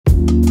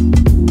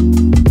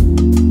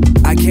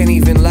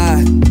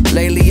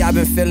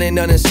been feeling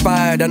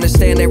uninspired.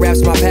 Understand that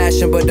rap's my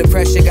passion, but the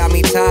pressure got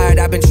me tired.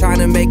 I've been trying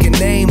to make a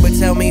name, but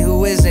tell me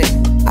who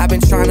isn't. I've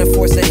been trying to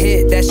force a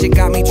hit, that shit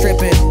got me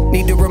tripping.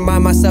 Need to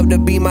remind myself to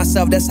be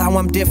myself, that's how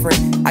I'm different.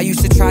 I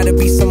used to try to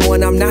be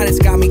someone I'm not, it's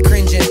got me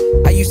cringing.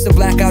 I used to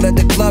black out at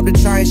the club to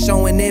try and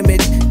show an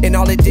image, and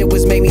all it did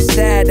was make me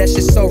sad, that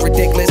shit's so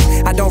ridiculous.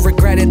 I don't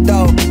regret it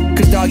though,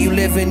 cause dog, you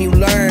live and you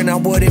learn. I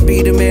wouldn't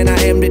be the man I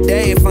am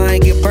today if I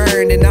ain't get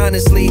burned. And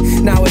honestly,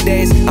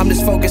 nowadays, I'm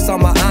just focused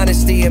on my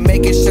honesty and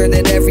making sure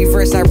that every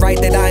verse I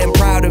write that I am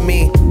proud of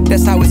me.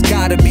 That's how it's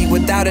gotta be,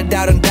 without a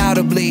doubt,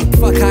 undoubtedly.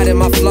 Fuck hiding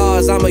my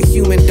flaws, I'm a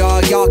human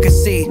dog, y'all can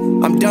see.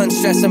 I'm done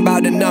stressing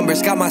about the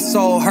numbers, got my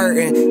soul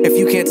hurting. If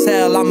you can't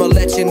tell, I'ma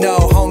let you know,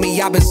 homie,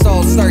 I've been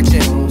soul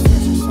searching.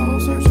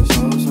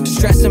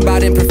 Stressing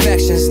about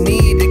imperfections,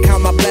 need to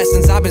count my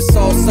blessings, I've been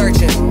soul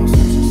searching.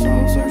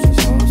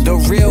 The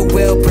real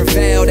will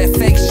prevail, that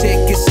fake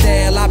shit gets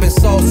stale, I've been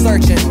soul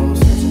searching.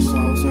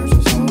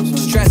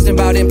 Stressing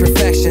about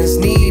imperfections,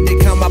 need to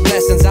count my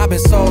blessings, I've been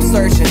soul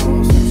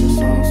searching.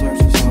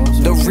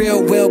 The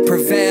real will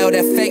prevail,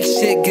 that fake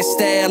shit gets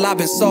stale, I've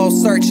been soul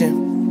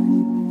searching.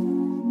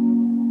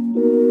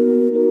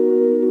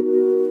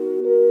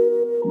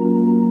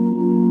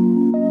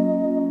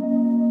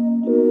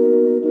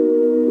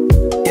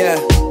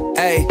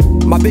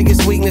 My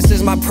biggest weakness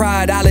is my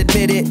pride, I'll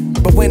admit it.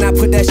 But when I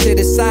put that shit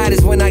aside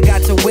is when I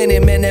got to win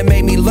it. Man, that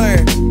made me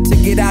learn to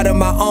get out of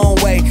my own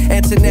way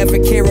and to never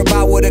care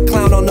about what a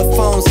clown on the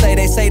phone say.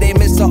 They say they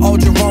miss the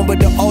old Jerome, but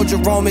the old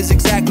Jerome is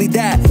exactly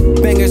that.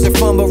 Bangers are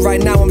fun, but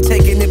right now I'm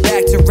taking it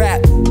back to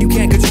rap. You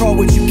can't control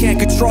what you can't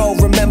control,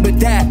 remember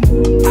that.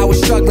 I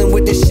was struggling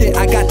with this shit,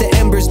 I got the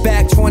embers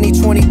back.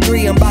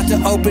 2023, I'm about to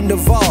open the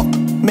vault.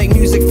 Make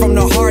music from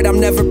the heart, I'm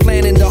never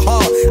planning to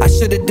halt. I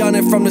should've done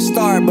it from the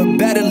start, but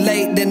better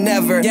late than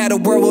never. Yeah, the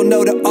world will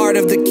know the art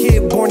of the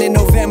kid born in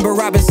November.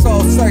 I've been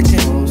soul searching.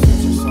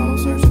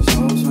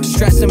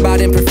 Stressing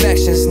about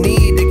imperfections,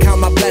 need to count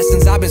my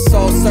blessings, I've been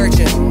soul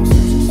searching.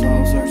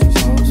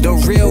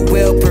 The real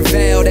will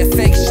prevail, that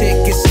fake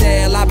shit gets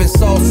stale, I've been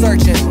soul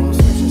searching.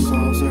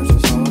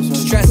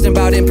 Stressing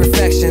about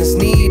imperfections,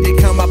 need to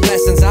count my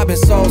blessings, I've been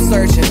soul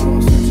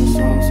searching.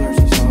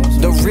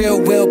 The real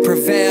will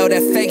prevail,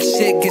 that fake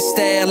shit gets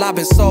stale, I've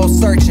been soul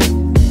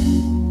searching.